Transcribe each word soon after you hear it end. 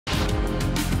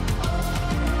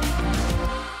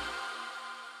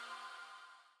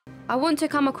I want to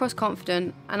come across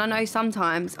confident, and I know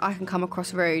sometimes I can come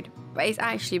across rude, but it's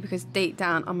actually because deep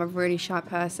down I'm a really shy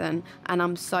person and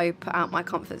I'm so put out my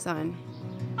comfort zone.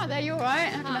 Hi there, you all right?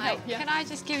 How can I help you? Can I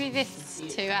just give you this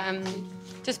to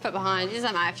just put behind? It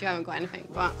doesn't matter if you haven't got anything,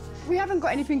 but... We haven't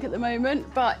got anything at the moment,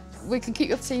 but we can keep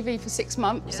your TV for 6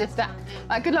 months if that...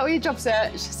 good luck with your job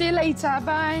search. See you later,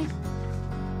 bye.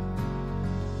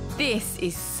 This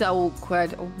is so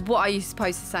awkward. What are you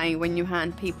supposed to say when you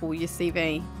hand people your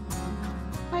CV?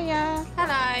 Hiya.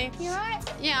 Hello. You all right?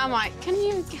 Yeah, I'm right. Can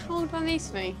you hold one of these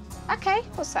for me? OK.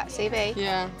 What's that, CV?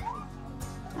 Yeah.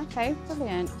 OK,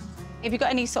 brilliant. Have you got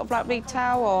any sort of, like,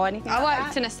 retail or anything I like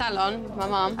worked in a salon with my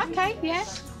mum. OK, yeah.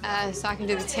 So I can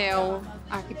do the till,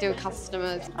 I could do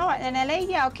customers. All right then,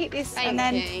 Ellie. Yeah, I'll keep this.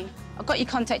 Thank you. I've got your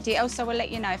contact details, so we'll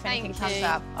let you know if anything Thank comes you.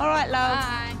 up. All right, love.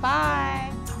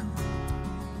 Bye. Bye.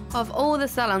 Of all the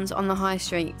salons on the high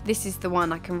street, this is the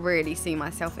one I can really see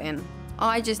myself in.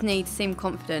 I just need to seem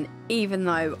confident, even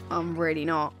though I'm really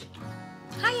not.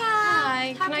 Hiya.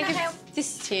 Hi, How can I help? give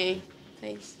this to you,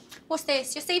 please? What's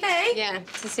this, your CV? Yeah,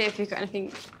 to see if you've got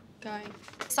anything going.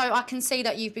 So I can see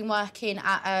that you've been working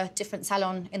at a different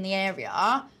salon in the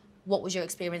area. What was your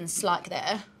experience like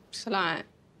there? So, like,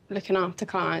 looking after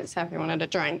clients, everyone had a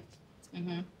drink.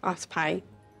 I have to pay.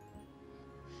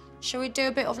 Shall we do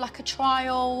a bit of like a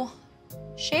trial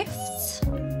shift?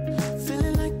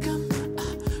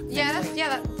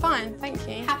 Yeah, that's fine, thank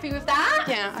you. Happy with that?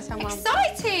 Yeah, I sound well.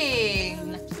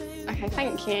 Exciting! OK,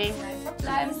 thank you. No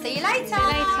problem. See you later. See you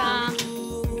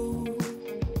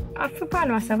later. I feel proud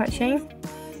of myself, actually.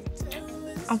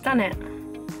 I've done it.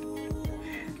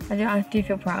 I do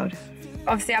feel proud.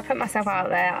 Obviously, I put myself out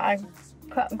there. I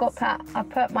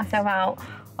put myself out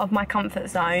of my comfort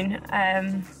zone,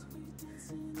 and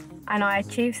I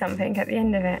achieved something at the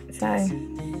end of it, so...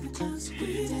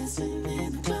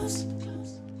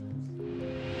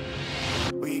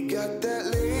 We got that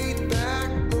laid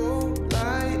back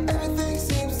moonlight, everything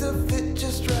seems to fit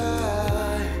just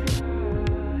right.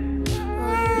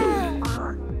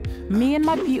 Me and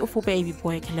my beautiful baby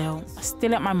boy Khalil are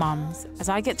still at my mum's as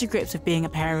I get to grips with being a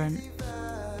parent.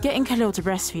 Getting Khalil to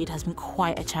breastfeed has been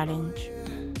quite a challenge.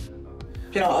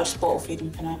 You know what, I'll just bottle feed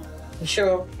him for now. You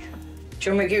sure? Do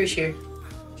you want me to give it to you?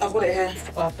 I've got it here.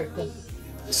 Oh, very cool.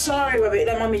 Sorry, Robbie,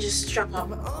 let mummy just strap up.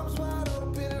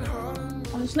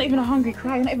 Oh, it's not even a hungry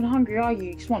cry. You're not even hungry, are you?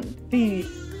 You just want food.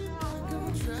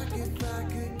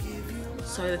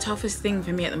 So the toughest thing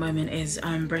for me at the moment is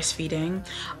breastfeeding.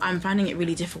 I'm finding it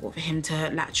really difficult for him to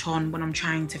latch on when I'm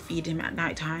trying to feed him at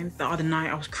night time. The other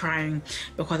night I was crying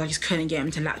because I just couldn't get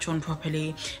him to latch on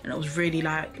properly, and it was really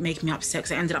like making me upset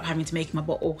because I ended up having to make him a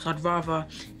bottle. So I'd rather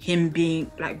him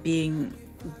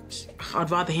I'd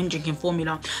rather him drinking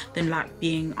formula than like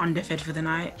being underfed for the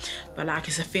night. But like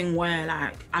it's a thing where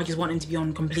like I just want him to be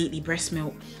on completely breast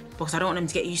milk because I don't want him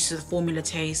to get used to the formula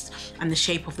taste and the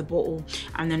shape of the bottle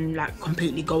and then like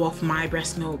completely go off my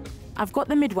breast milk. I've got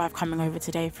the midwife coming over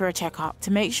today for a checkup to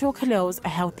make sure Khalil's a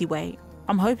healthy weight.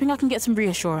 I'm hoping I can get some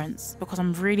reassurance because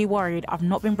I'm really worried I've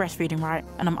not been breastfeeding right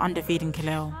and I'm underfeeding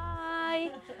Khalil. Hi,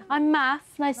 I'm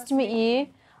Math. Nice to meet you.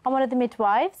 I'm one of the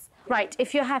midwives. Right,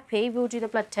 if you're happy, we'll do the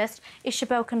blood test.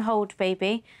 Isabel can hold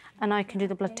baby, and I can do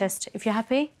the blood test. If you're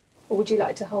happy? Or would you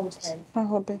like to hold him? I'll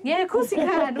hold baby. Yeah, of course you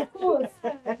can, of course.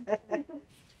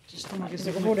 Just don't like it's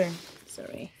holding.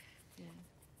 Sorry.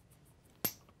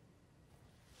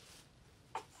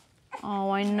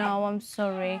 Oh, I know, I'm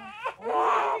sorry.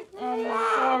 I'm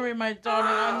sorry, my darling,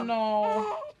 I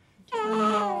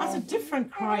know. That's a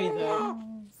different cry, though.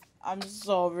 I'm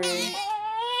sorry.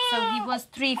 So he was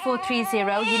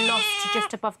 3430. He lost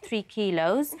just above 3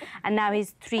 kilos, and now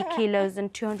he's 3 kilos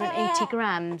and 280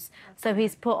 grams. So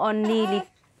he's put on nearly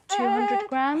 200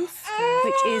 grams,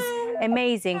 which is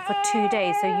amazing for 2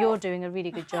 days. So you're doing a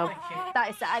really good job. That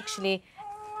is actually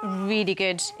really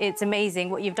good. It's amazing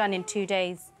what you've done in 2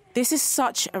 days. This is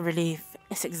such a relief.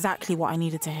 It's exactly what I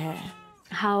needed to hear.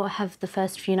 How have the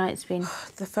first few nights been?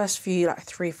 The first few, like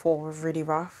 3, 4, were really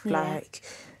rough. Yeah. Like,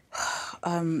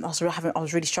 I was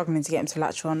really struggling to get him to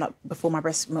latch on like, before my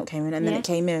breast milk came in, and then it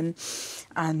came in,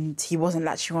 and he wasn't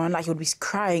latching on. Like he would be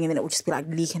crying, and then it would just be like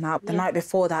leaking out. The night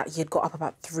before that, he had got up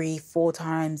about 3, 4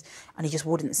 times, and he just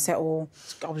wouldn't settle.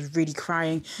 I was really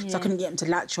crying, so I couldn't get him to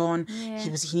latch on. He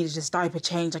needed his diaper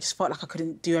change. I just felt like I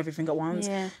couldn't do everything at once,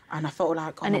 and I felt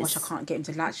like, oh my gosh, I can't get him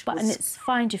to latch. And it's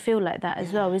fine to feel like that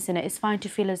as well, isn't it? It's fine to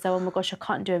feel as though, oh my gosh, I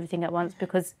can't do everything at once,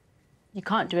 because you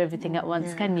can't do everything at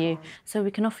once, can you? So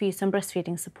we can offer you some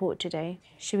breastfeeding support today.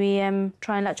 Should we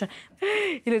try and latch on?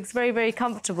 He looks very, very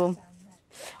comfortable.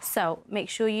 So make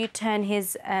sure you turn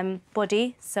his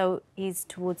body so he's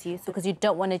towards you, because you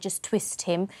don't want to just twist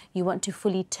him. You want to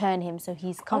fully turn him so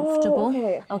he's comfortable.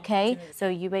 Okay. So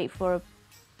you wait for a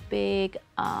big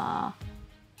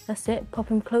that's it. Pop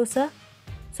him closer.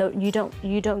 So you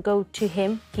don't go to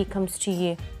him. He comes to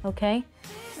you. Okay.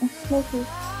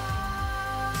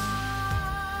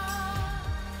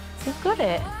 You've got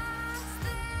it.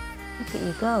 Look at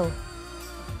you go.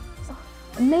 Oh,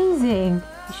 amazing.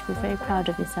 You should be very proud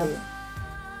of yourself.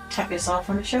 Tap yourself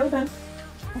on the shoulder.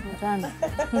 Well done.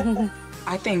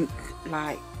 I think,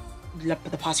 like,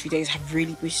 the past few days have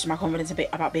really boosted my confidence a bit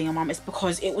about being a mum. It's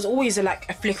because it was always a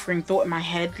flickering thought in my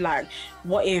head, like,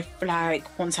 what if, like,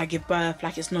 once I give birth,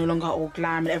 like, it's no longer all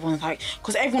glam, and everyone's like,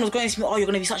 because everyone was going to me, oh, you're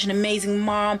going to be such an amazing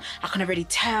mum, I can already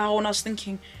tell. And I was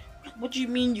thinking, what do you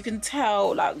mean you can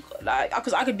tell? Like,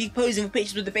 because I could be posing for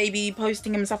pictures with the baby,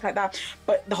 posting him and stuff like that,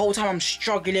 but the whole time I'm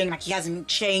struggling. Like, he hasn't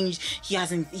changed,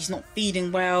 he's not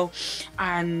feeding well,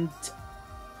 and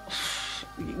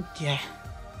yeah.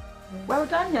 Well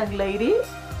done, young lady.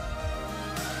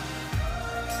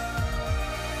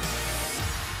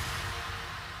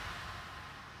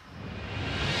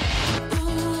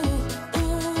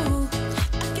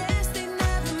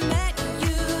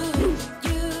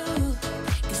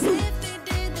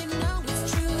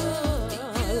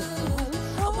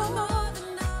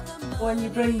 When you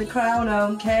bring the crown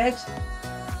home, kid.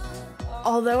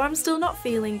 Although I'm still not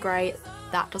feeling great,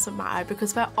 that doesn't matter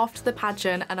because we're off to the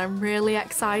pageant and I'm really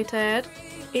excited.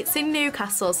 It's in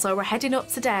Newcastle, so we're heading up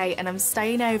today and I'm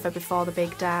staying over before the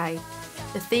big day.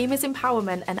 The theme is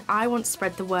empowerment and I want to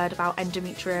spread the word about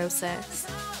endometriosis.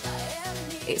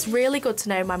 It's really good to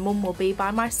know my mum will be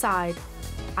by my side.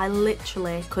 I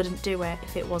literally couldn't do it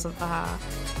if it wasn't for her.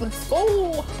 Let's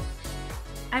go!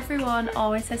 Everyone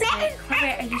always says to me,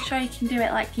 Chloe, are you sure you can do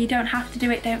it? Like, you don't have to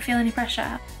do it, don't feel any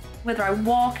pressure. Whether I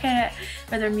walk it,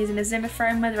 whether I'm using a Zimmer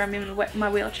frame, whether I'm in my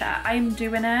wheelchair, I am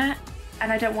doing it.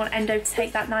 And I don't want endo to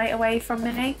take that night away from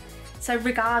me. So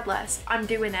regardless, I'm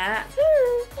doing it,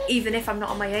 even if I'm not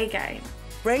on my A game.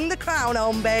 Bring the crown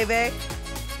home, baby.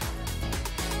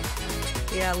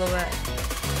 Yeah, I love it.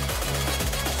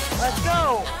 Let's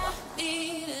go.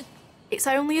 It's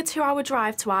only a 2-hour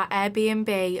drive to our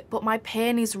Airbnb, but my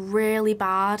pain is really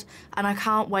bad and I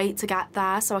can't wait to get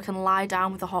there so I can lie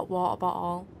down with a hot water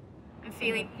bottle. I'm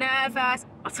feeling nervous,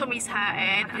 my tummy's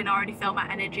hurting, I can already feel my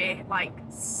energy like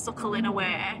suckling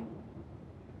away.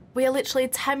 We are literally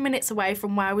 10 minutes away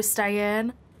from where we're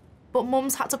staying, but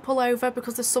Mum's had to pull over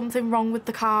because there's something wrong with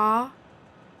the car.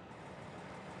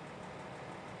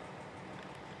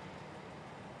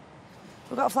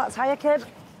 We've got a flat tyre, kid.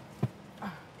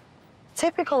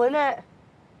 Typical, innit?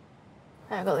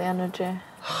 I haven't got the energy.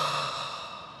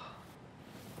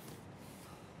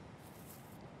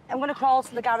 I'm going to crawl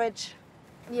to the garage.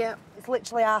 Yeah. It's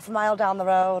literally half a mile down the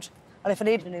road. And if I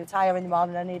need a new tyre in the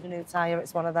morning, I need a new tyre.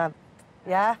 It's one of them.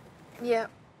 Yeah? Yeah.